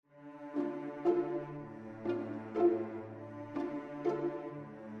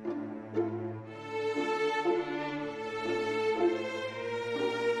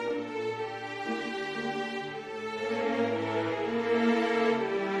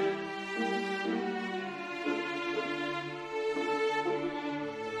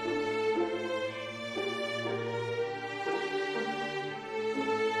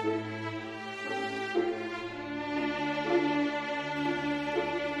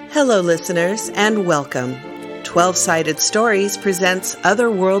Hello, listeners, and welcome. 12-Sided Stories presents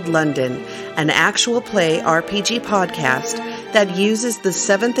Otherworld London, an actual play RPG podcast that uses the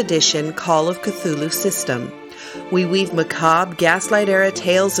 7th edition Call of Cthulhu system. We weave macabre, Gaslight-era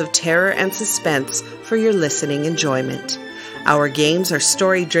tales of terror and suspense for your listening enjoyment. Our games are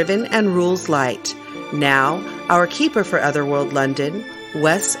story-driven and rules-light. Now, our keeper for Otherworld London,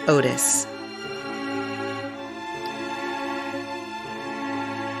 Wes Otis.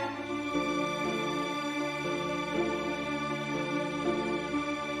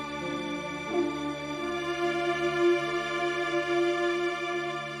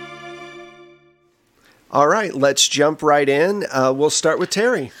 All right, let's jump right in. We'll start with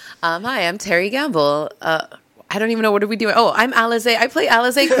Terry. Hi, I'm Terry Gamble. I don't even know what are we doing. Oh, I'm Alize. I play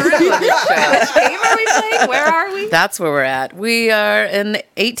Alize Carew on this show. Which game are we playing? Where are we? That's where we're at. We are an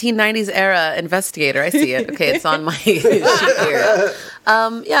 1890s era investigator. I see it. Okay, it's on my sheet here.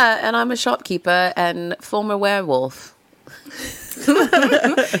 And I'm a shopkeeper and former werewolf.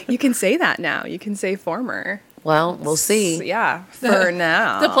 You can say that now. You can say former. Well, we'll see. Yeah, for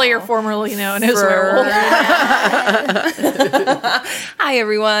now. The player formerly known as werewolf. Hi,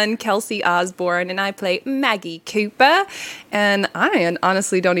 everyone. Kelsey Osborne, and I play Maggie Cooper. And I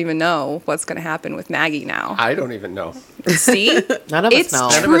honestly don't even know what's going to happen with Maggie now. I don't even know. See? None of us know.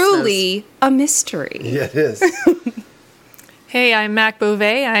 It's truly a mystery. Yeah, it is. Hey, I'm Mac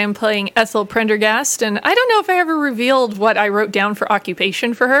Beauvais. I am playing Ethel Prendergast, and I don't know if I ever revealed what I wrote down for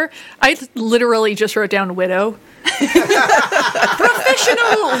occupation for her. I literally just wrote down widow.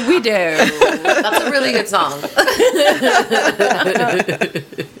 Professional widow. That's a really good song.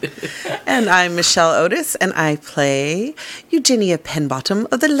 And I'm Michelle Otis, and I play Eugenia Penbottom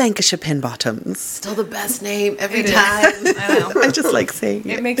of the Lancashire Penbottoms. Still the best name every time. I know. I just like saying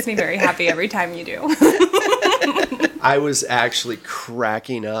it. It makes me very happy every time you do. I was actually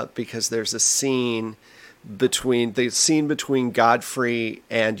cracking up because there's a scene between Godfrey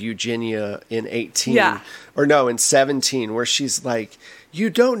and Eugenia in 18 in 17 where she's like, you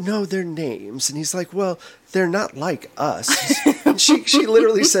don't know their names, and he's like, well, they're not like us. And she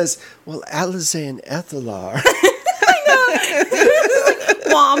literally says, well, Alize and Ethel are.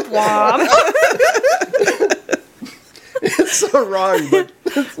 Womp womp. It's so wrong, but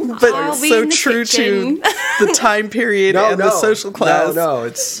I'll it's be so in the true kitchen. to the time period and the social class. No,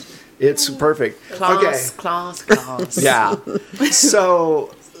 it's perfect. Class. Yeah.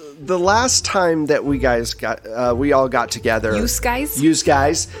 So the last time that we all got together. Use guys?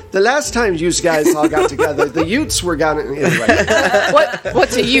 The last time you guys all got together, the Utes were gone. Anyway.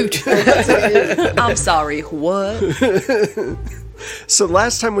 What's a Ute? I'm sorry, what? So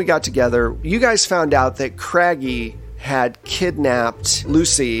last time we got together, you guys found out that Craggy had kidnapped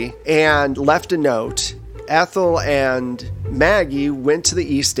Lucy and left a note. Ethel and Maggie went to the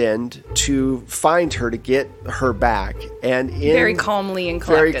East End to find her, to get her back. And Very calmly and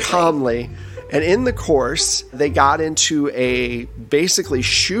collectively. And in the course, they got into a basically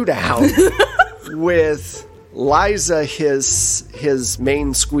shootout with Liza, his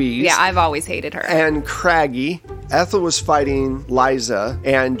main squeeze. Yeah, I've always hated her. And Craggy. Ethel was fighting Liza,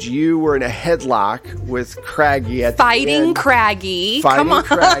 and you were in a headlock with Craggy at the end. Craggy. Fighting Come on.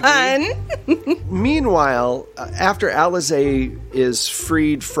 Craggy. Meanwhile, after Alize is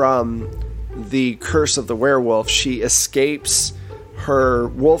freed from the curse of the werewolf, she escapes. Her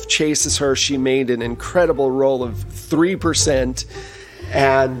wolf chases her. She made an incredible roll of 3%.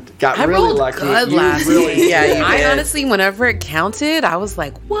 And got really lucky. Good last game. Yeah, you did. I honestly, whenever it counted, I was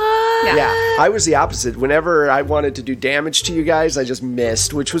like, what? Yeah, I was the opposit. Whenever I wanted to do damage to you guys, I just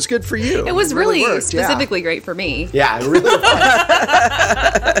missed, which was good for you. It was really worked, specifically great for me. Yeah, it really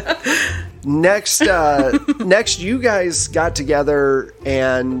was. Next, you guys got together,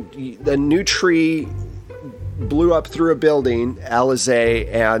 and the new tree blew up through a building. Alize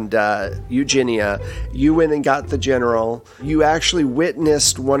and Eugenia, you went and got the general. You actually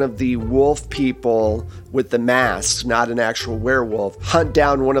witnessed one of the wolf people with the masks, not an actual werewolf, hunt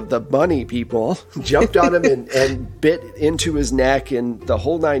down one of the bunny people, jumped on him and bit into his neck and the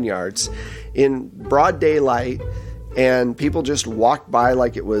whole 9 yards in broad daylight, and people just walked by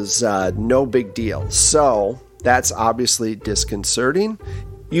like it was no big deal. So that's obviously disconcerting.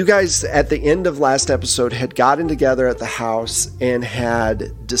 You guys, at the end of last episode, had gotten together at the house and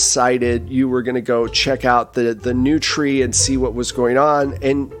had decided you were going to go check out the new tree and see what was going on.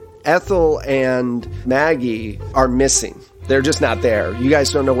 And Ethel and Maggie are missing. They're just not there. You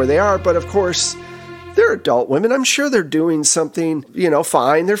guys don't know where they are, but of course, they're adult women. I'm sure they're doing something,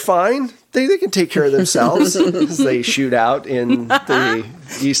 fine. They're fine. They can take care of themselves as they shoot out in the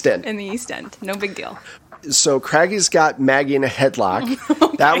East End. In the East End. No big deal. So Craggy's got Maggie in a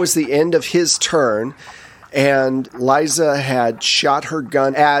headlock. That was the end of his turn. And Liza had shot her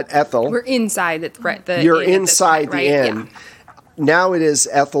gun at Ethel. We're inside the You're inn inside at this point, the right? inn. Now it is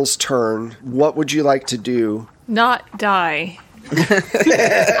Ethel's turn. What would you like to do? Not die.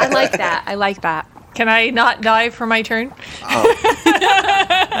 I like that. I like that. Can I not die for my turn?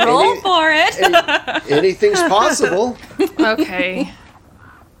 Roll for it. Anything's possible. Okay.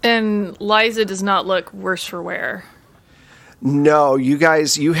 And Liza does not look worse for wear. No, you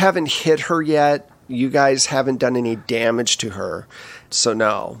haven't hit her yet. You guys haven't done any damage to her. So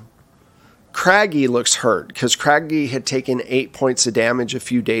no. Craggy looks hurt because Craggy had taken 8 points of damage a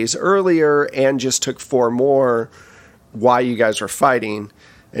few days earlier and just took 4 more while you guys were fighting.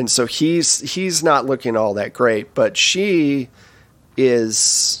 And so he's not looking all that great, but she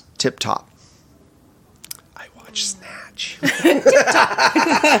is tip-top. I watched Snatch.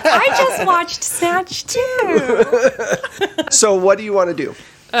 I just watched Snatch too. So what do you want to do?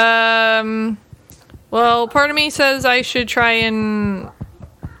 Well, part of me says I should try and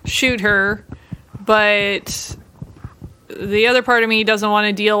shoot her, but the other part of me doesn't want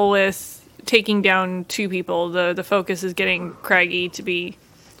to deal with taking down 2 people. The focus is getting Craggy to be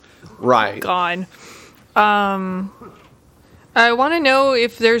gone. I want to know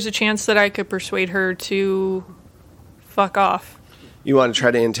if there's a chance that I could persuade her to fuck off. You want to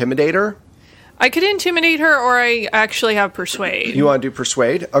try to intimidate her? I could intimidate her, or I actually have persuade. You want to do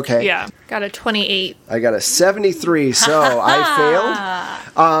persuade? Okay. Yeah. Got a 28. I got a 73, so I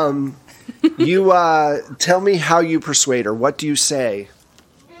failed. You tell me how you persuade her. What do you say?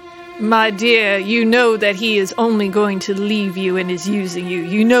 My dear, you know that he is only going to leave you and is using you.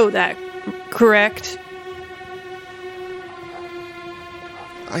 You know that, correct?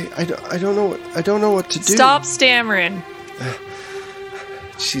 I don't know what to do. Stop stammering.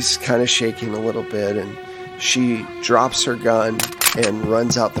 She's kind of shaking a little bit, and she drops her gun and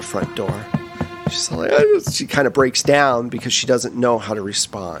runs out the front door. She's like, she kind of breaks down because she doesn't know how to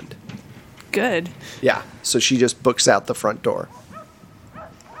respond. Good. Yeah, so she just books out the front door.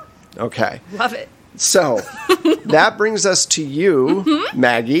 Okay. Love it. So that brings us to you,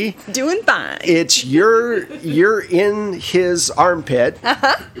 Maggie. Doing fine. It's you're in his armpit.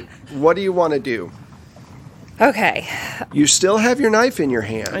 What do you want to do? Okay. You still have your knife in your I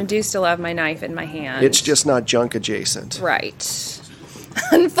hand. do still have my knife in my hand. It's just not junk adjacent. right.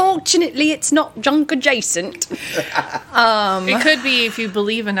 Unfortunately, it's not junk adjacent. It could be if you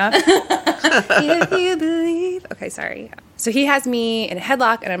believe enough. If you believe. Okay, sorry. So he has me in a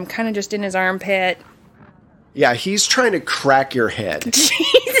headlock, and I'm kind of just in his armpit. Yeah, he's trying to crack your head.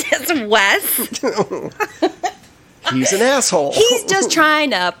 Jesus, Wes. He's an asshole. He's just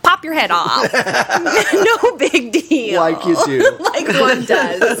trying to pop your head off. No big deal. Like you do. Like one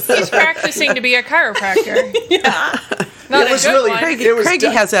does. He's practicing to be a chiropractor. Yeah. Not It was a good really- one. Craigie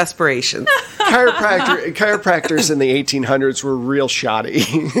has aspirations. Chiropractors in the 1800s were real shoddy.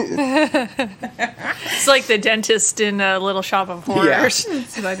 It's like the dentist in a Little Shop of Horrors. Yeah.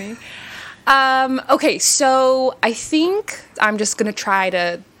 It's funny. Okay, so I think I'm just going to try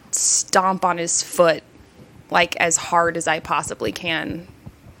to stomp on his foot like as hard as I possibly can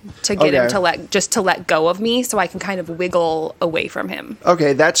to get him to let go of me so I can kind of wiggle away from him.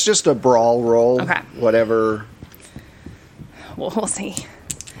 Okay, that's just a brawl roll. Okay. Whatever. Well, we'll see.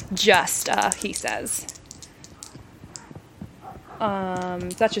 He says.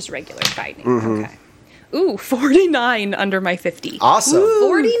 That's just regular fighting. Okay. Ooh, 49 under my 50. Awesome.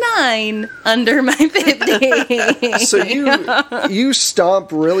 49 under my 50. So you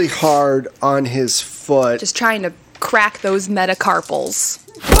stomp really hard on his foot. Just trying to crack those metacarpals.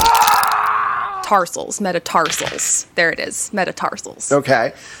 Metatarsals. There it is. Metatarsals.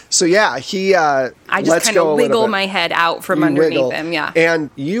 Okay. So yeah, he I just lets kind go a of little wiggle bit. my head out from You underneath wiggle. him. Yeah. And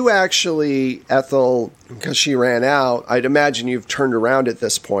you actually, Ethel, because she ran out, I'd imagine you've turned around at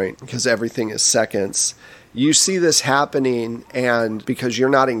this point because everything is seconds. You see this happening, and because you're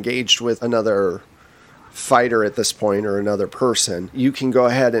not engaged with another fighter at this point or another person, you can go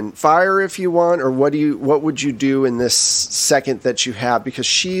ahead and fire if you want, or what would you do in this second that you have, because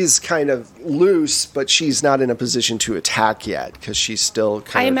she's kind of loose, but she's not in a position to attack yet because she's still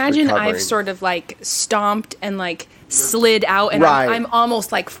kind I of imagine recovering. I've sort of like stomped and like slid out, and Right. I'm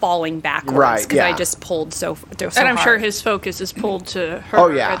almost like falling backwards Right, because yeah. I just pulled so And I'm sure hard. his focus is pulled to her Oh,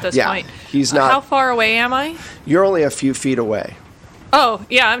 yeah, at this yeah. point. He's not- How far away am I? You're only a few feet away. Oh,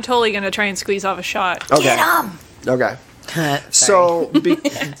 yeah, I'm totally going to try and squeeze off a shot. Okay. Okay. So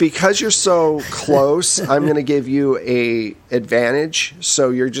because you're so close, I'm going to give you a advantage. So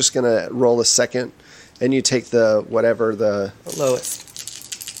you're just going to roll a second, and you take the whatever the Lowest.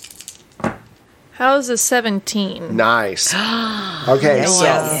 How's a 17? Nice. Okay,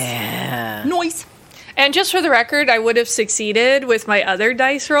 so Noise. And just for the record, I would have succeeded with my other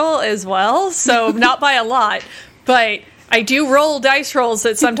dice roll as well, so not by a lot, but I do roll dice rolls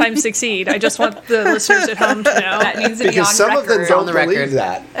that sometimes succeed. I just want the listeners at home to know. That needs to be because on some of them record. don't On the believe record.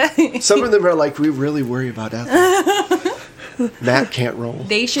 that. Some of them are like, we really worry about Ethel. Matt can't roll.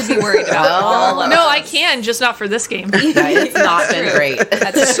 They should be worried about all of No, I can, just not for this game. Yeah, it's not been great.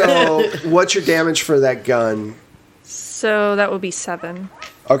 So, what's your damage for that gun? So that would be 7.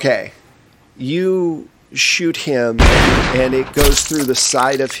 Okay. You shoot him, and it goes through the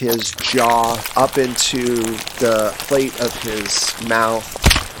side of his jaw, up into the plate of his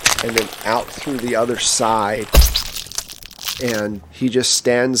mouth, and then out through the other side. And he just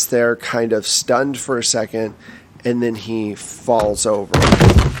stands there kind of stunned for a second, and then he falls over.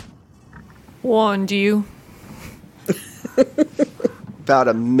 Warned you. About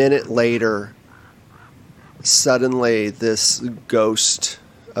a minute later, suddenly this ghost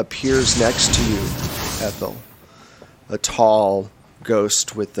appears next to you, Ethel. A tall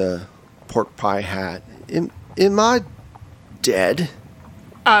ghost with a pork pie hat. Am I dead?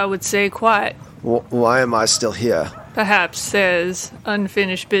 I would say quite. Why am I still here? Perhaps there's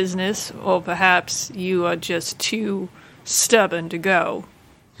unfinished business, or perhaps you are just too stubborn to go.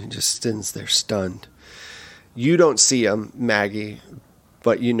 He just stands there stunned. You don't see him, Maggie,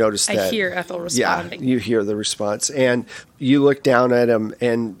 but you notice that. I hear Ethel responding. Yeah, you hear the response. And you look down at him,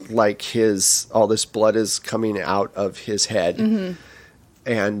 and like all this blood is coming out of his head. Mm-hmm.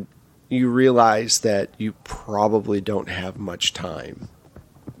 And you realize that you probably don't have much time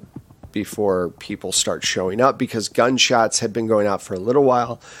before people start showing up, because gunshots have been going out for a little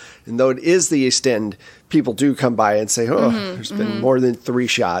while. And though it is the East End, people do come by and say, there's been more than 3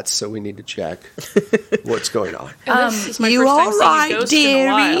 shots, so we need to check what's going on. And this is my You first time all seeing a right, ghost in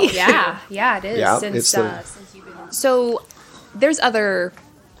a while. dearie? Yeah, it is. Yeah, since it's since you've been. So there's other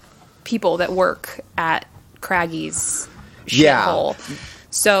people that work at Craggy's Yeah. shithole.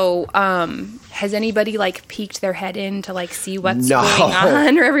 So, has anybody like peeked their head in to like see what's No. going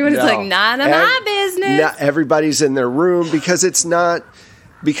on, or everyone's No. like, none of my business? Not everybody's in their room because it's not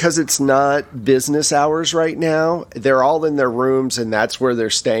business hours right now. They're all in their rooms, and that's where they're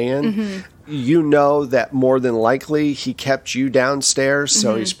staying. Mm-hmm. You know that more than likely he kept you downstairs,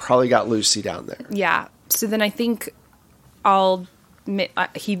 so he's probably got Lucy down there. Yeah. So then I think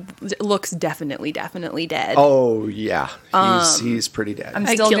he looks definitely dead. Oh yeah, he's pretty dead. I'm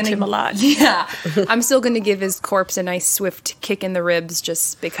I still killed gonna, him a lot. Yeah, I'm still going to give his corpse a nice swift kick in the ribs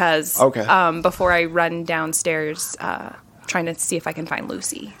just because. Okay. Before I run downstairs, trying to see if I can find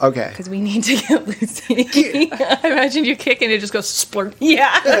Lucy. Okay. Because we need to get Lucy. I imagine you kick and it just goes splurt.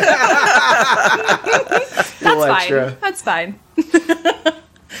 Yeah. Little That's extra. fine. That's fine.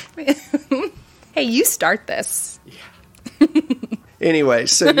 Hey, you start this. Anyway,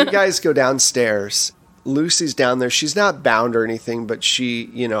 so you guys go downstairs. Lucy's down there. She's not bound or anything, but she,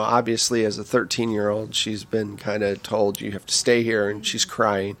 obviously as a 13-year-old, she's been kind of told you have to stay here, and she's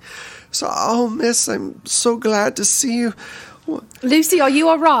crying. So, miss, I'm so glad to see you. Lucy, are you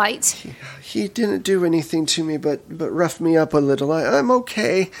all right? He didn't do anything to me, but roughed me up a little. I'm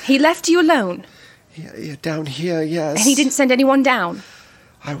okay. He left you alone, Yeah, down here, yes. and he didn't send anyone down.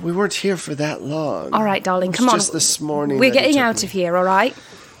 We weren't here for that long. All right, darling, It was come on. just this morning. We're that he getting took out me. of here, all right?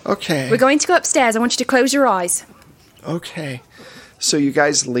 Okay. We're going to go upstairs. I want you to close your eyes. Okay. So you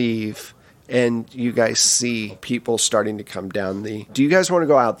guys leave, and you guys see people starting to come down Do you guys want to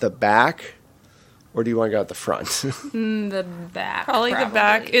go out the back, or do you want to go out the front? The back. Probably the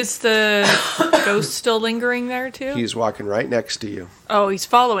back. Is the ghost still lingering there too? He's walking right next to you. Oh, he's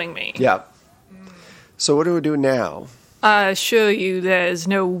following me. Yep. So what do we do now? I assure you there's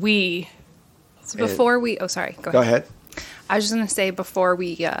no we. So before we... Oh, sorry. Go Go ahead. ahead. I was just going to say, before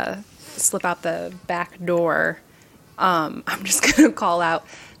we slip out the back door, I'm just going to call out,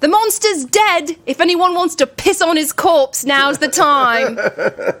 the monster's dead! If anyone wants to piss on his corpse, now's the time!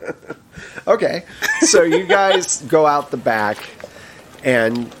 Okay. So you guys go out the back,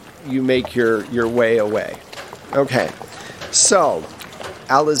 and you make your way away. Okay. So,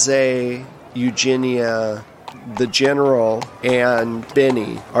 Alizé, Eugenia, the General, and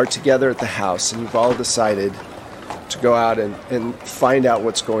Benny are together at the house, and you've all decided to go out and find out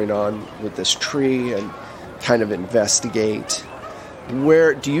what's going on with this tree and kind of investigate.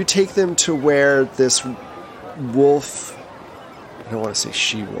 Where do you take them to where this wolf, I don't want to say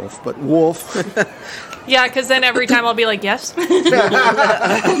she-wolf, but wolf. Yeah, because then every time I'll be like, yes.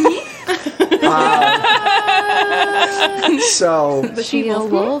 So, She a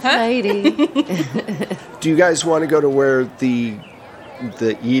wolf lady. do you guys want to go to where the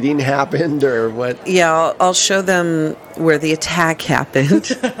the eating happened or what? Yeah, I'll show them where the attack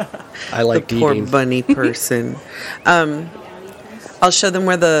happened. I like the poor eating. bunny person. I'll show them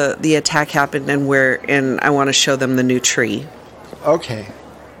where the attack happened and I want to show them the new tree. Okay.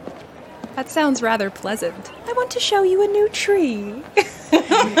 That sounds rather pleasant. I want to show you a new tree.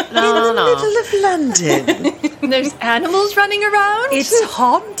 No. Middle of London. There's animals running around? It's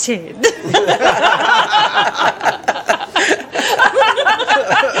haunted.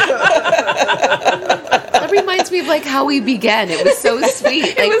 That reminds me of like how we began. It was so sweet.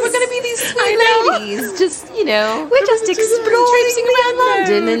 Like we're gonna be these sweet ladies, just We're just exploring around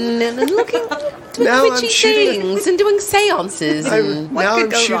London and looking, doing Now I'm witchy shooting- things and doing seances. And Now I'm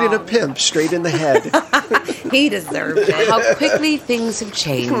go shooting a wrong? pimp straight in the head. He deserved it. how quickly things have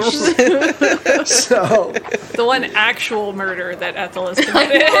changed. So, The one actual murder that Ethel has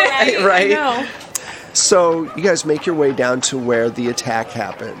committed. right? No. So you guys make your way down to where the attack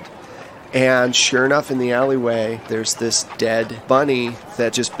happened. And sure enough, in the alleyway, there's this dead bunny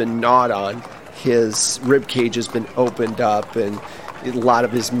that's just been gnawed on. His rib cage has been opened up, and a lot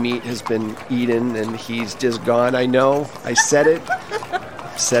of his meat has been eaten, and he's just gone. I know. I said it.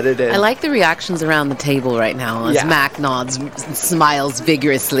 Said it in. I like the reactions around the table right now as Yeah. Mac nods and smiles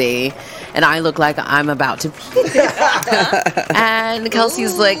vigorously, and I look like I'm about to. And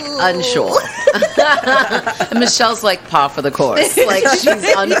Kelsey's like unsure. And Michelle's like par for the course. Like she's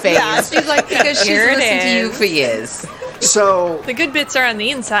unfazed. She's like, because she's Here it listened to you is. for years. So, The good bits are on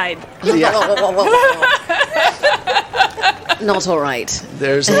the inside. yeah, Not all right.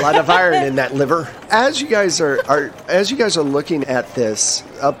 there's a lot of iron in that liver. As you guys are looking at this,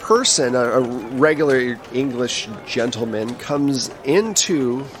 a person, a regular English gentleman, comes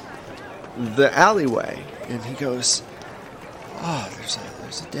into the alleyway, and he goes, "Oh,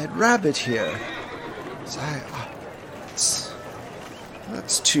 there's a dead rabbit here.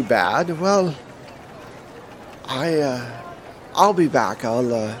 That's too bad. Well, I'll be back.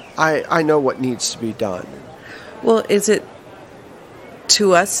 I know what needs to be done." Well, is it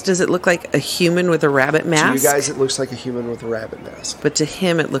to us? Does it look like a human with a rabbit mask? To you guys, it looks like a human with a rabbit mask. But to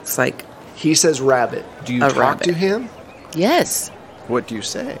him, it looks like He says rabbit. Do you A talk rabbit. to him? Yes. What do you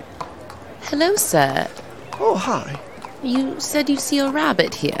say? Hello, sir. Oh, hi. You said you see a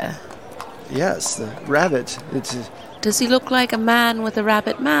rabbit here. Yes, the rabbit. Does he look like a man with a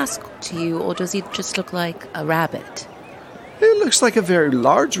rabbit mask to you, or does he just look like a rabbit? It looks like a very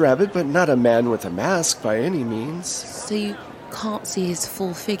large rabbit, but not a man with a mask by any means. So you can't see his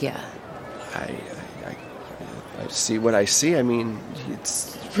full figure? I see what I see. I mean,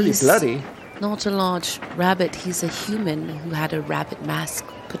 it's pretty He's bloody. Not a large rabbit. He's a human who had a rabbit mask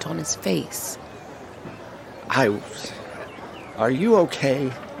put on his face. Are you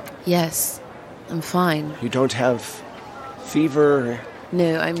okay? Yes, I'm fine. You don't have fever,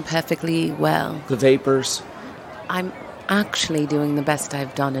 No, I'm perfectly well. the vapors? I'm actually doing the best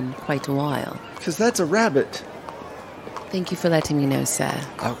I've done in quite a while. Because that's a rabbit. Thank you for letting me know, sir.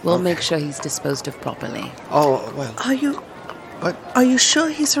 Oh, We'll okay. make sure he's disposed of properly. Oh, well, Are you sure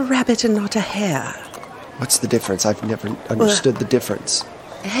he's a rabbit and not a hare? what's the difference? I've never understood the difference.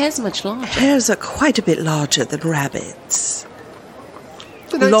 The hair's much larger. Hares are quite a bit larger than rabbits.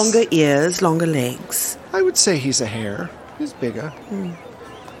 Then I'd Longer ears, longer legs. I would say he's a hare. He's bigger.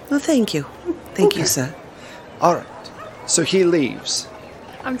 Well, thank you. Thank you, Okay. sir. All right. So he leaves.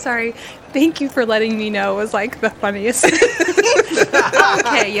 I'm sorry. Thank you for letting me know was like the funniest.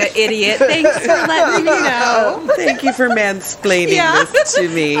 Okay, you idiot. Thanks for letting me know. Thank you for mansplaining Yeah. this to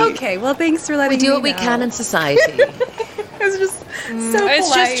me. Okay, well, thanks for letting We me know. do what we can in society. It was just so It's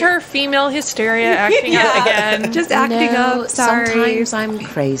polite. just her female hysteria acting out again. Just acting No, up. Sorry. sometimes I'm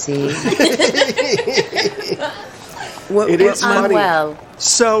crazy. It is I'm funny. well.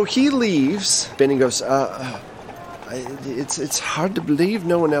 So he leaves. Benny goes, it's hard to believe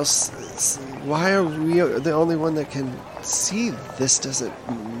no one else. Why are we the only one that can see this? Doesn't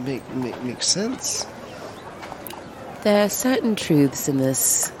make sense. There are certain truths in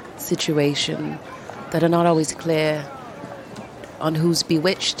this situation that are not always clear on who's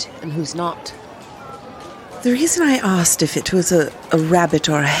bewitched and who's not. The reason I asked if it was a rabbit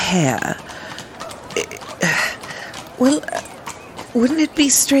or a hare, well, wouldn't it be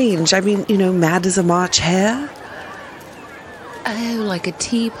strange? I mean, mad as a March hare? Oh, like a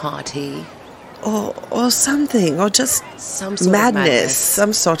tea party. Or something, or just Some sort of madness,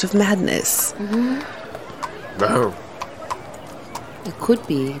 some sort of madness. It could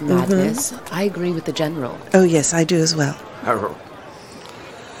be madness. I agree with the general. Oh, yes, I do as well.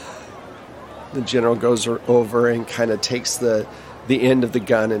 The general goes over and kind of takes the end of the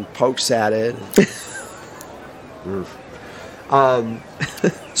gun and pokes at it.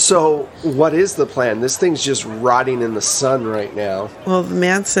 So, what is the plan? This thing's just rotting in the sun right now. Well, the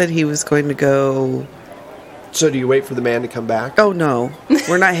man said he was going to go... So, do you wait for the man to come back? Oh, no.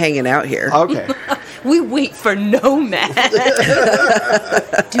 We're not hanging out here. Okay. We wait for no man.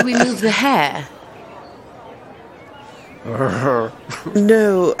 Do we move the hair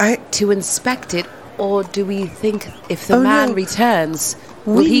No, to inspect it, or do we think if the man no. returns,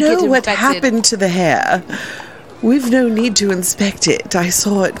 will We he know get what infected? happened to the hair. We've no need to inspect it. I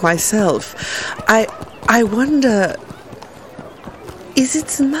saw it myself. I wonder... Is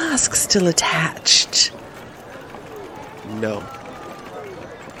its mask still attached? No.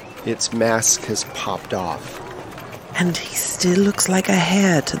 Its mask has popped off. And he still looks like a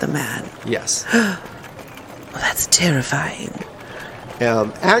hair to the man. Yes. Well, that's terrifying.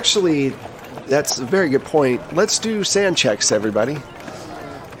 Actually, that's a very good point. Let's do sand checks, everybody.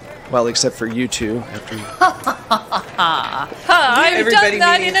 Well, except for you two. After I've Everybody done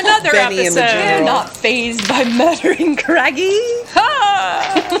that meeting in another Benny and the episode. general. Not fazed by murdering Craggy.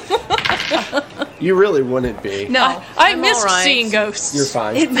 You really wouldn't be. No, I I'm missed all right. seeing ghosts. You're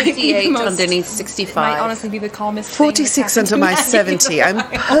fine. it might be 58 the most, underneath might 65. honestly be the calmest. 46 thing under that's my happened to 70.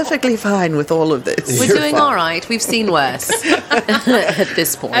 I'm perfectly fine with all of this. We're You're doing fine. all right. We've seen worse at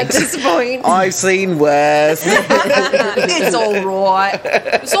this point. At this point, I've seen worse. it's all right.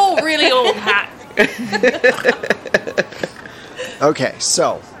 It's all really old hat. Okay,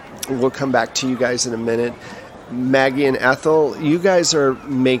 so we'll come back to you guys in a minute. Maggie and Ethel, you guys are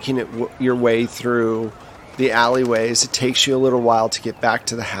making it your way through the alleyways. It takes you a little while to get back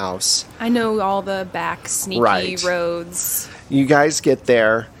to the house. I know all the back sneaky Right. roads. You guys get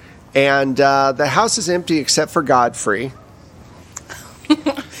there, and the house is empty except for Godfrey.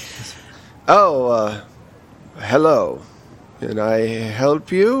 Hello. Can I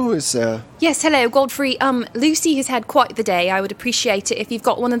help you? Yes, hello, Godfrey. Lucy has had quite the day. I would appreciate it if you've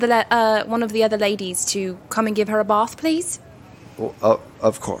got one of the other ladies to come and give her a bath, please.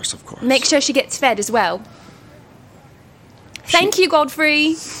 Of course, of course. Make sure she gets fed as well. Thank you,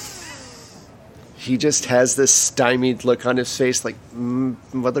 Godfrey. He just has this stymied look on his face, like,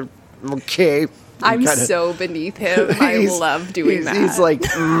 mother, okay. I'm Kinda- so beneath him. I He's- love doing that. He's like,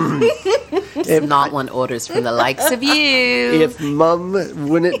 If not one orders from the likes of you. if Mum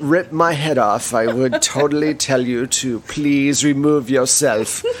wouldn't rip my head off, I would totally tell you to please remove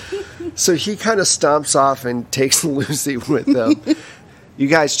yourself. So he kind of stomps off and takes Lucy with him. You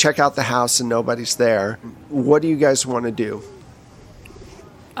guys check out the house and nobody's there. What do you guys want to do?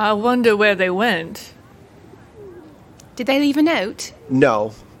 I wonder where they went. Did they leave a note?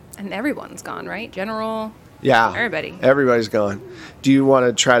 No. And everyone's gone, right? General. Yeah. Everybody. Everybody's gone. Do you want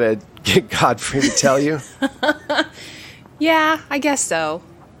to try to get Godfrey to tell you? Yeah, I guess so.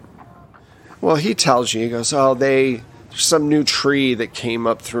 Well, he tells you. He goes, there's some new tree that came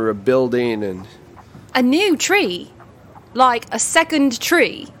up through a building, and A new tree? Like a second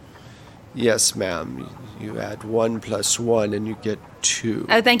tree? yes, ma'am, you add 1 + 1 and you get 2.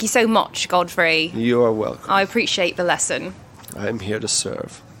 Oh, thank you so much, Godfrey. You are welcome. I appreciate the lesson. I'm here to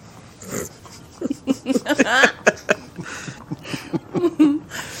serve.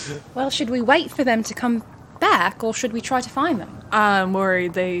 Well, should we wait for them to come back, or should we try to find them? I'm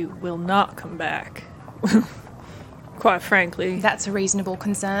worried they will not come back. Quite frankly, That's a reasonable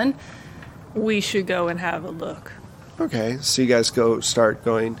concern. we should go and have a look. Okay, so you guys start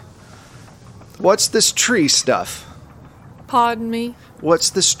going. What's this tree stuff? Pardon me? What's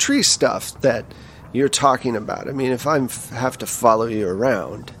this tree stuff that you're talking about? I mean, if I have to follow you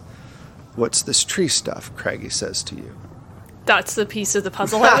around, what's this tree stuff? Craigie says to you. That's the piece of the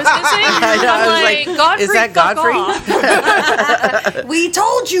puzzle I was missing. I know, I was like, Godfrey, is that fuck Godfrey? off. We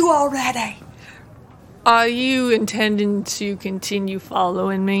told you already. Are you intending to continue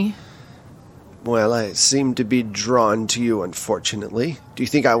following me? Well, I seem to be drawn to you, unfortunately. Do you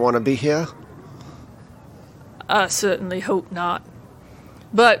think I want to be here? I certainly hope not.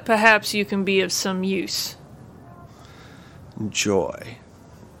 But perhaps you can be of some use. Joy.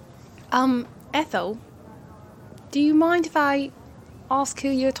 Ethel, do you mind if I ask who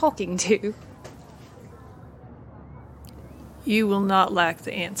you're talking to? You will not lack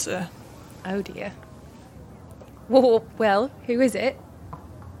the answer. Oh dear. Well, who is it?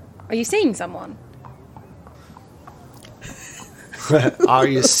 Are you seeing someone? Are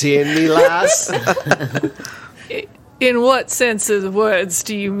you seeing me, lass? In what sense of the words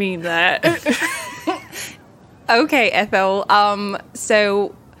do you mean that? Okay, Ethel.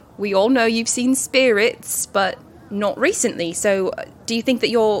 So we all know you've seen spirits, but not recently. So do you think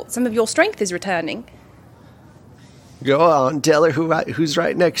that some of your strength is returning? Go on, tell her who's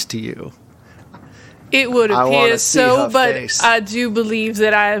right next to you. It would I wanna appear see so, her but face. I do believe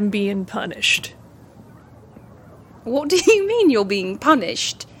that I am being punished. What do you mean you're being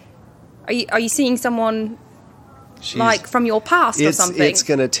punished? Are you seeing someone She's- like from your past or something? It's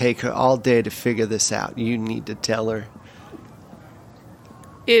going to take her all day to figure this out. You need to tell her.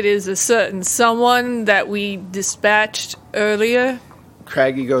 It is a certain someone that we dispatched earlier.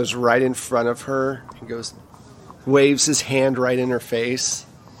 Craggy goes right in front of her. He goes, waves his hand right in her face.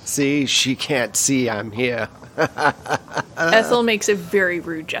 See, she can't see I'm here. Ethel makes a very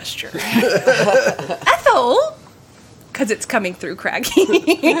rude gesture. Ethel? Because it's coming through Craggy.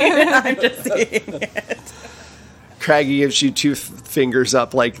 I'm just seeing it. Craggy gives you two fingers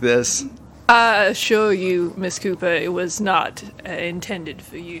up like this. I assure you, Miss Cooper, it was not intended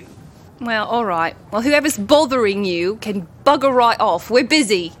for you. Well, all right. Well, whoever's bothering you can bugger right off. We're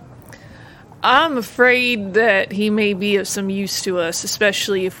busy. I'm afraid that he may be of some use to us,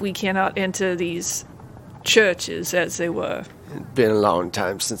 especially if we cannot enter these churches as they were. It's been a long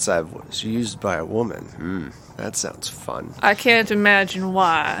time since I was used by a woman. That sounds fun. I can't imagine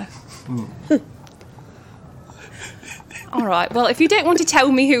why. All right. Well, if you don't want to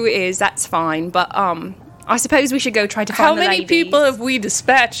tell me who it is, that's fine. But I suppose we should go try to find How the many ladies. people have we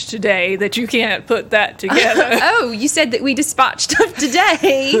dispatched today that you can't put that together? Oh, you said that we dispatched them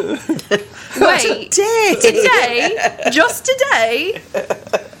today. Wait, Today? Just today?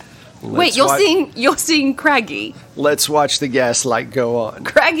 Wait, you're seeing Craggy. Let's watch the gaslight go on.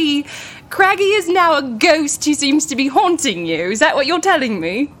 Craggy is now a ghost who seems to be haunting you. Is that what you're telling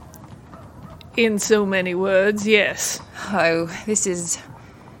me? In so many words, yes. Oh, this is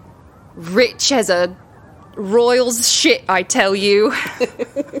rich as a royal's shit, I tell you.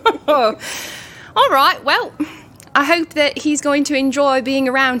 All right, well, I hope that he's going to enjoy being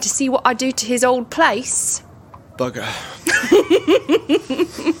around to see what I do to his old place. Bugger.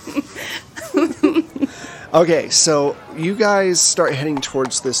 Okay, so you guys start heading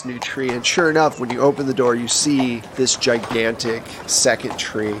towards this new tree, and sure enough, when you open the door, you see this gigantic second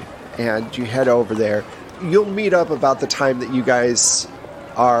tree, and you head over there. You'll meet up about the time that you guys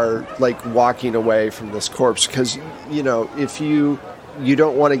are, like, walking away from this corpse, because, you know, if you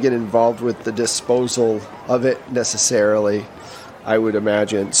don't want to get involved with the disposal of it necessarily, I would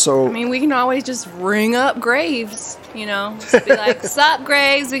imagine. So, I mean, we can always just ring up graves, you know? Just be like, sup,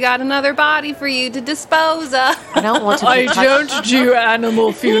 graves, we got another body for you to dispose of. I don't want him I to don't touch. do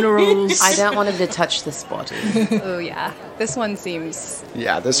animal funerals. I don't want him to touch this body. Oh, yeah. This one seems...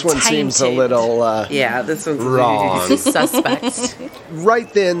 yeah, this one seems a Tainted. little Yeah, this one's wrong. Suspect.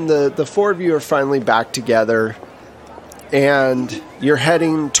 Right then, the four of you are finally back together, and you're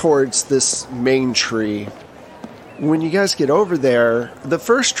heading towards this main tree. When you guys get over there, the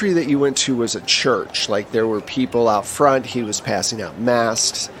first tree that you went to was a church. Like, there were people out front. He was passing out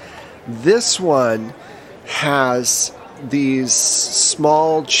masks. This one has these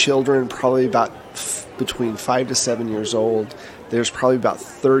small children, probably about between 5 to 7 years old. There's probably about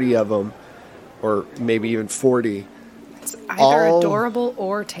 30 of them, or maybe even 40. It's either All- adorable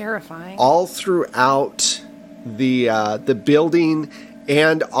or terrifying. All throughout the building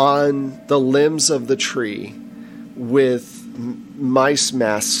and on the limbs of the tree, with mice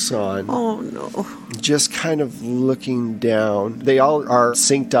masks on. Oh, no. Just kind of looking down. They all are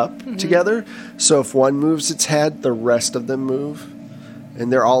synced up together, so if one moves its head, the rest of them move.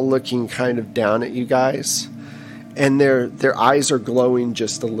 And they're all looking kind of down at you guys. And their eyes are glowing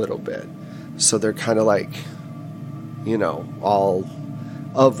just a little bit. So they're kind of like, you know, all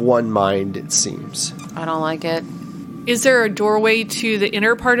of one mind, it seems. I don't like it. Is there a doorway to the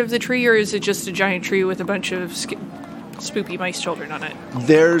inner part of the tree, or is it just a giant tree with a bunch of spooky mice children on it?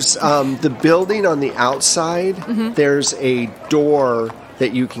 There's the building on the outside. There's a door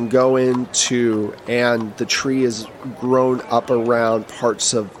that you can go into, and the tree is grown up around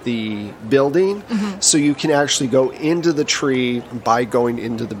parts of the building. So you can actually go into the tree by going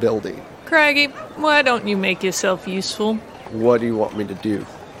into the building. Craggy, why don't you make yourself useful? What do you want me to do?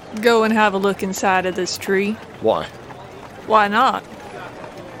 Go and have a look inside of this tree. Why? Why not?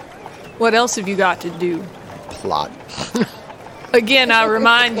 What else have you got to do? Plot. Again, I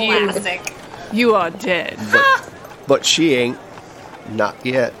remind you, you are dead. But she ain't. Not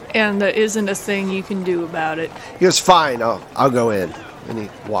yet. And there isn't a thing you can do about it. He goes, fine, I'll go in. And he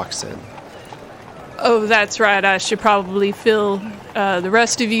walks in. Oh, that's right. I should probably fill the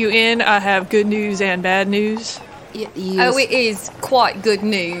rest of you in. I have good news and bad news. Oh, it is quite good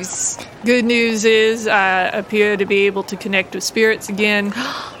news. Good news is I appear to be able to connect with spirits again.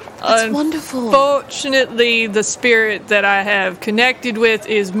 That's wonderful. Fortunately, the spirit that I have connected with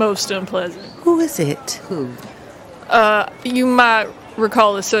is most unpleasant. Who is it? Who? You might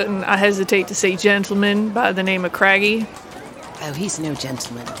recall a certain, I hesitate to say gentleman, by the name of Craggy. Oh, he's no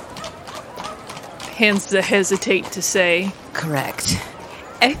gentleman. Hence the hesitate to say. Correct.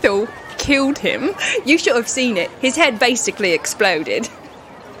 Ethel killed him. You should have seen it. His head basically exploded.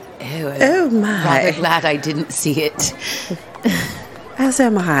 Oh my. Rather glad I didn't see it. As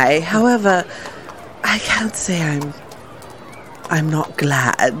am I. However, I can't say I'm not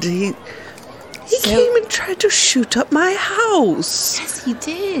glad. He came and tried to shoot up my house. Yes, he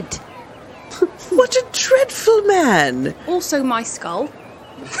did. What a dreadful man. Also my skull.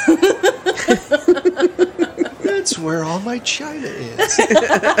 That's where all my china is.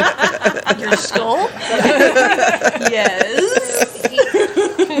 Your skull? Yes.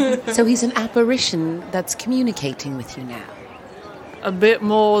 So he's an apparition that's communicating with you now. A bit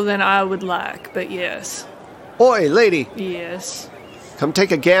more than I would like, but yes. Oi, lady, Yes. come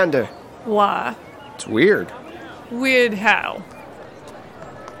take a gander. Why? It's weird. Weird how?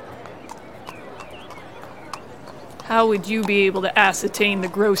 How would you be able to ascertain the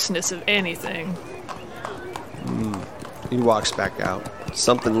grossness of anything? He walks back out.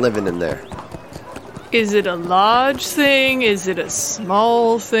 Something living in there. Is it a large thing? Is it a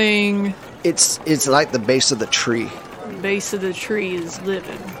small thing? It's like the base of the tree. The base of the tree is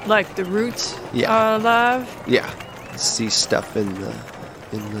living. Like the roots Yeah. are alive? Yeah. See stuff in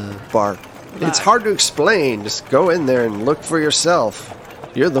the bark. It's hard to explain. Just go in there and look for yourself.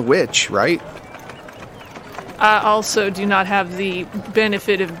 You're the witch, right? I also do not have the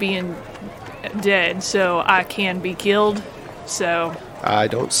benefit of being dead, so I can be killed. So I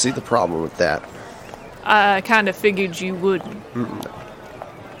don't see the problem with that. I kind of figured you wouldn't.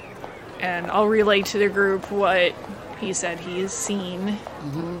 And I'll relay to the group what he said he has seen.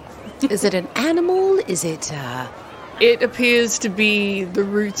 Is it an animal? Is it, It appears to be the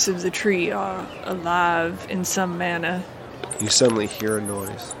roots of the tree are alive in some manner. You suddenly hear a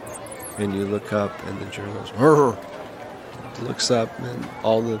noise, and you look up, and the journal goes, "Rrr." Looks up, and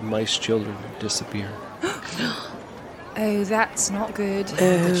all the mice children disappear. Oh, that's not good.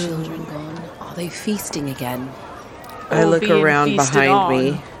 the children gone? Are they feasting again? I All look being around feasted behind on.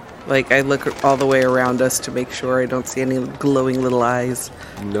 me. Like, I look all the way around us to make sure I don't see any glowing little eyes.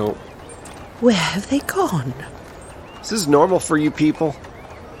 Nope. Where have they gone? This is normal for you people.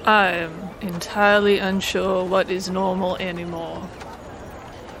 I am entirely unsure what is normal anymore.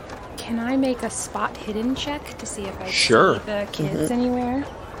 Can I make a spot hidden check to see if I Sure. see the kids anywhere?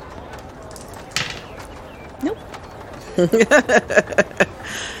 Nope.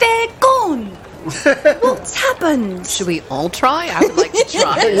 They're gone! What's happened? Should we all try? I would like to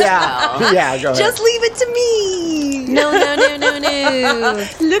try. Yeah, go ahead. Just leave it to me! No.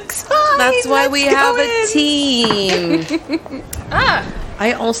 Looks fine! That's why we let's have go a in. team.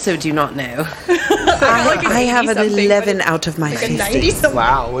 I also do not know. I have an 80-something, 11 out of my 50. 90-something.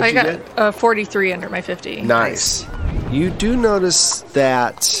 Wow, what'd I you got get? 43 under my 50. Nice. You do notice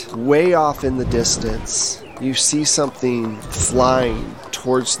that way off in the distance, you see something flying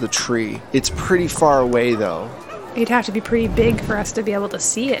towards the tree. It's pretty far away, though. It'd have to be pretty big for us to be able to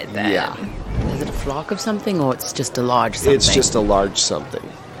see it then. Yeah. Is it a flock of something, or it's just a large something? It's just a large something.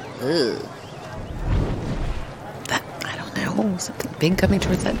 I don't know. Something big coming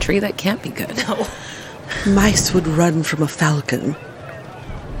towards that tree. That can't be good. No. Mice would run from a falcon.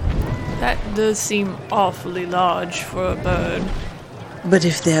 That does seem awfully large for a bird. But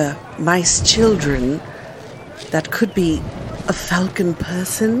if they're mice children, that could be a falcon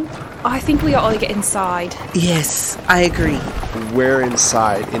person. I think we ought to get inside. Yes, I agree. Where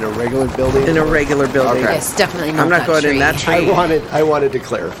inside? In a regular building? In a regular building. Okay. Yes, definitely not. I'm not that going tree. in that tree. I wanted to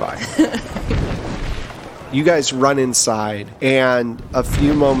clarify. You guys run inside, and a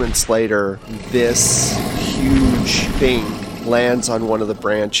few moments later, this huge thing lands on one of the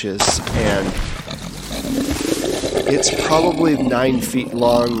branches, and it's probably 9 feet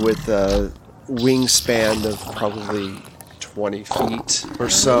long with a wingspan of probably 20 feet or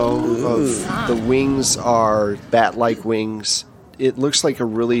so. The wings are bat-like wings. It looks like a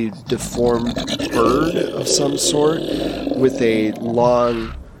really deformed bird of some sort with a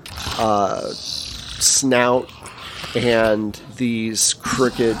long snout and these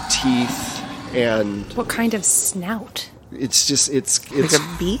crooked teeth, and What kind of snout? it's Like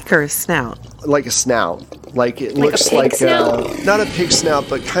a beak or a snout? like a snout. Like it Like a looks pig like snout? not a pig snout,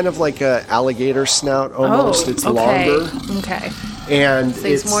 but kind of like a alligator snout almost. It's longer, Okay. and So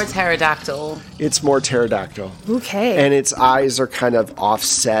it's more pterodactyl. it's more pterodactyl, Okay. and its eyes are kind of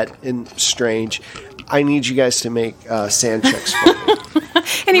offset and strange. I need you guys to make sand checks for me.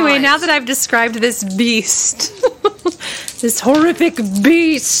 Anyway, Nice. now that I've described this beast, this horrific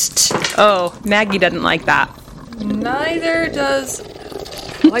beast. Oh, Maggie doesn't like that. Neither does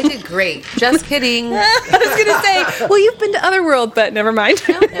Oh, I did great. Just kidding. I was going to say, well, you've been to Otherworld, but never mind.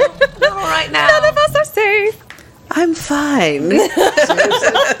 No, all right now. None of us are safe. I'm fine.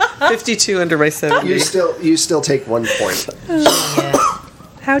 52 under my 70. You still take 1 point.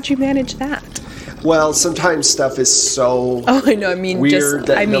 How'd you manage that? Well, sometimes stuff is so Oh, I know. I mean, weird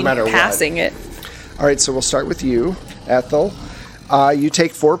that no matter passing what. it. All right, so we'll start with you, Ethel. You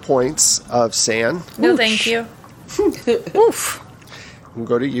take 4 points of sand. No, thank you. Oof. We'll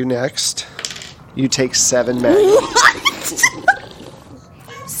go to you next. You take 7, Maggie.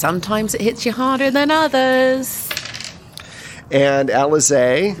 Sometimes it hits you harder than others. And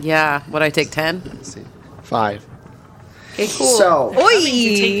Alizé, Yeah. What, I take 10? let's see, 5. Okay, cool. So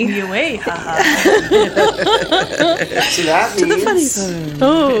You take me away. haha. so that means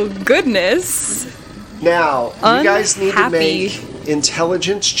Oh, goodness. now you guys need to Unhappy. make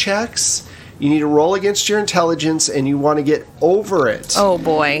intelligence checks. You need to roll against your intelligence, and you want to get over it. Oh,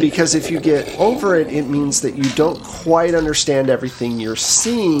 boy. Because if you get over it, it means that you don't quite understand everything you're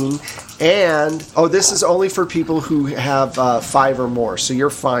seeing. And, this is only for people who have 5 or more. So you're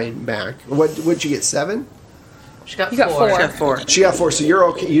fine, Mac. What'd you get, 7? She got You got 4. Got 4. She got 4, so you're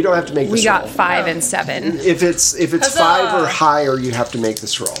okay. You don't have to make this We got roll. 5 and 7. If it's 5 or higher, you have to make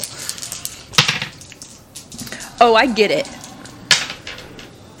this roll. Oh, I get it.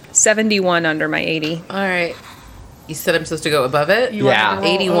 71 under my 80. All right. You said I'm supposed to go above it? Yeah.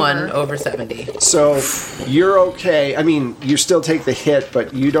 81 over 70. So you're okay. I mean, you still take the hit,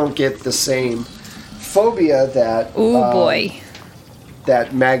 but you don't get the same phobia that Boy.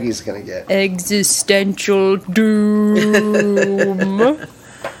 that Maggie's gonna get. Existential doom.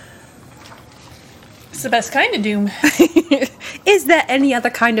 It's the best kind of doom. Is there any other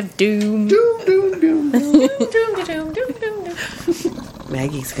kind of doom? Doom, doom, doom. Doom, doom, doom, doom, doom.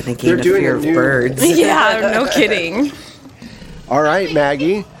 Maggie's going to They're gain a doing fear a of new- birds. Yeah, no kidding. All right,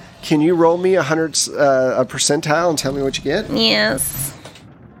 Maggie, can you roll me a percentile and tell me what you get? Yes.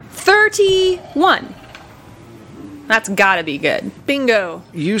 31. That's gotta be good. Bingo.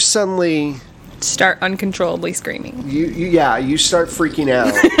 You suddenly, Start uncontrollably screaming. you start freaking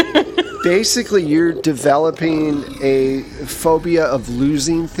out. Basically, you're developing a phobia of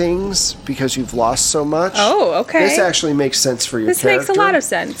losing things because you've lost so much. Oh, okay. This actually makes sense for your This character. makes a lot of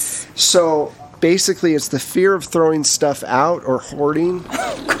sense. So basically, it's the fear of throwing stuff out or hoarding.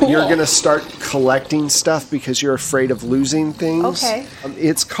 Cool. You're going to start collecting stuff because you're afraid of losing things. Okay.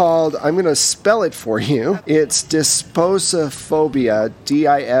 It's called, I'm going to spell it for you. It's dysposophobia,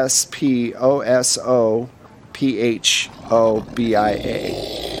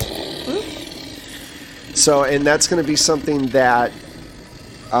 DISPOSOPHOBIA. So, and that's going to be something that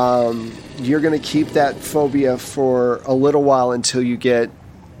you're going to keep that phobia for a little while until you get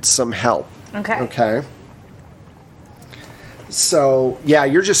some help. Okay. So, yeah,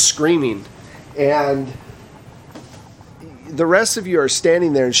 you're just screaming. And the rest of you are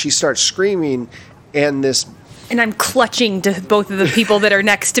standing there, and she starts screaming, and this... And I'm clutching to both of the people that are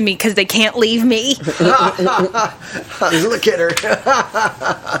next to me because they can't leave me. Look at her.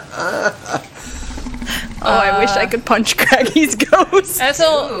 Oh, I wish I could punch Craggy's ghost.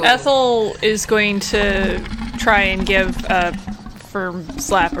 Ethel is going to try and give a firm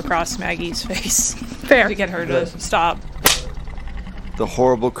slap across Maggie's face. Fair. To get her to stop. The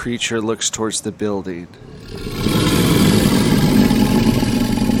horrible creature looks towards the building.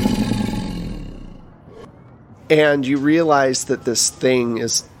 And you realize that this thing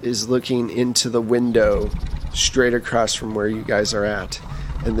is looking into the window straight across from where you guys are at.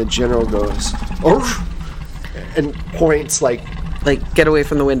 And the general goes, "Oof," and points like, Get away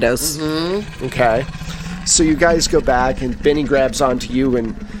from the windows. okay. So you guys go back, and Benny grabs onto you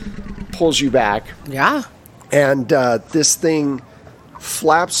and pulls you back. Yeah. And this thing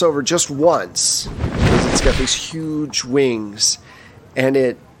flaps over just once. It's got these huge wings, and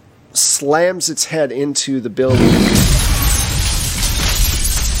it slams its head into the building.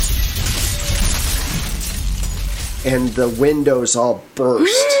 And the windows all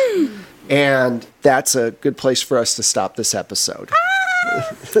burst. And that's a good place for us to stop this episode.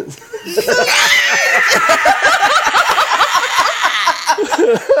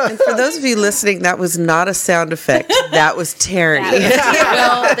 And for those of you listening, that was not a sound effect. That was Terry.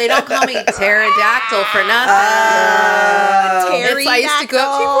 Well, they don't call me pterodactyl for nothing. I used to go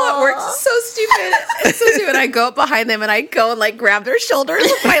up people at work. It's so stupid. It's so stupid. I go up behind them and I go and grab their shoulders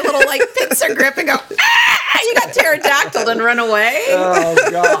with my little pincer grip and go, you got pterodactyl and run away. Oh,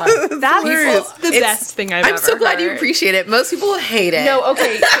 God. That was the best thing I've ever I'm so glad you heard. appreciate it. Most people hate it. No,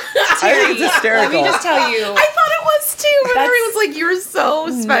 okay. I think it's hysterical. Let me just tell you. I thought it it was too, but everyone's like, you're so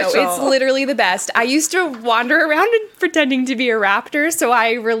special. No, it's literally the best. I used to wander around pretending to be a raptor, so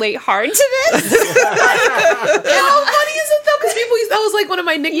I relate hard to this. How funny is it though? Because that was like one of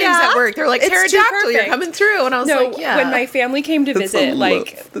my nicknames at work. They're like, It's too pterodactyl, you're perfect. coming through. And I was like, yeah. When my family came to visit,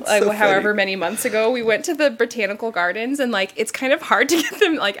 so however many months ago, we went to the botanical gardens, and like it's kind of hard to get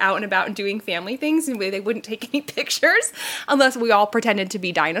them like out and about and doing family things, and they wouldn't take any pictures unless we all pretended to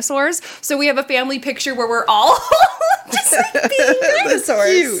be dinosaurs. So we have a family picture where we're all just like being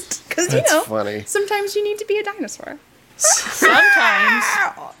dinosaurs. Because funny. sometimes you need to be a dinosaur. Sometimes.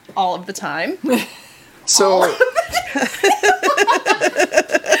 All of the time. So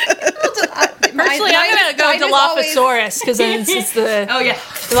Personally, I'm going to go Dilophosaurus because it's the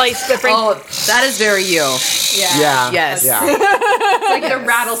light different. Oh, that is very you. yeah. Yes. Yeah. It's like the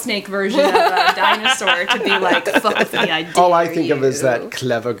rattlesnake version of a dinosaur to be like, fuck with me, I dare All I think of you. is that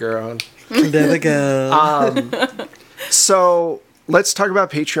clever girl. Clever girl. So let's talk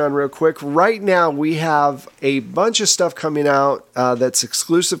about Patreon real quick. Right now, we have a bunch of stuff coming out that's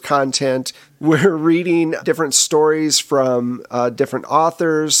exclusive content. We're reading different stories from different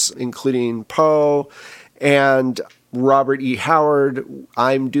authors, including Poe and Robert E. Howard.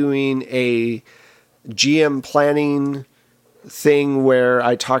 I'm doing a GM planning thing where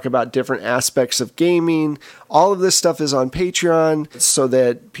I talk about different aspects of gaming. All of this stuff is on Patreon so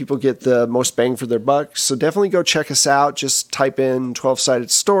that people get the most bang for their buck. So definitely go check us out. Just type in 12-sided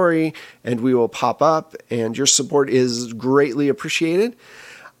story and we will pop up, and your support is greatly appreciated.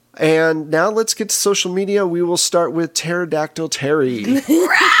 And now let's get to social media. We will start with Pterodactyl Terry.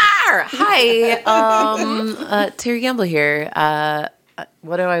 Hi, Terry Gamble here.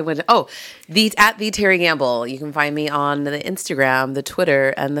 What do I want? Oh, at the Terry Gamble. You can find me on the Instagram, the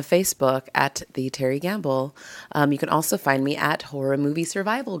Twitter, and the Facebook at the Terry Gamble. You can also find me at Horror Movie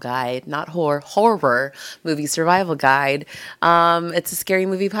Survival Guide, not horror movie survival guide. It's a scary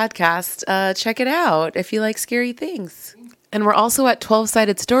movie podcast. Check it out if you like scary things. And we're also at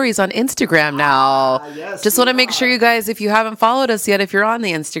 12-Sided Stories on Instagram now. Yes, just want to make sure you guys, if you haven't followed us yet, if you're on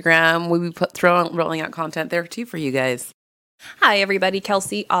the Instagram, we'll be rolling out content there too for you guys. Hi, everybody.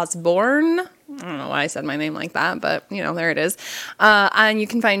 Kelsey Osborne. I don't know why I said my name like that, but, there it is. And you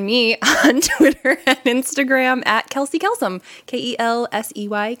can find me on Twitter and Instagram at Kelsey Kelsem.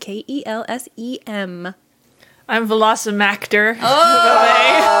 KelseyKelsem. I'm Velocimactor.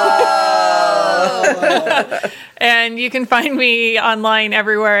 And you can find me online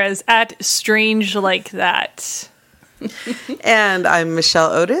everywhere as at Strange Like That. And I'm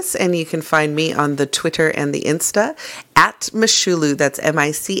Michelle Otis, and you can find me on the Twitter and the Insta at Michulu. That's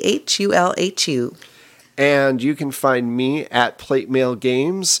Michulhu. And you can find me at Plate Mail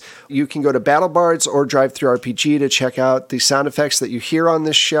Games. You can go to BattleBards or Drive-Thru RPG to check out the sound effects that you hear on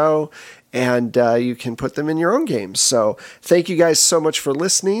this show, and you can put them in your own games. So thank you guys so much for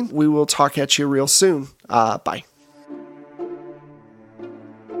listening. We will talk at you real soon. Bye.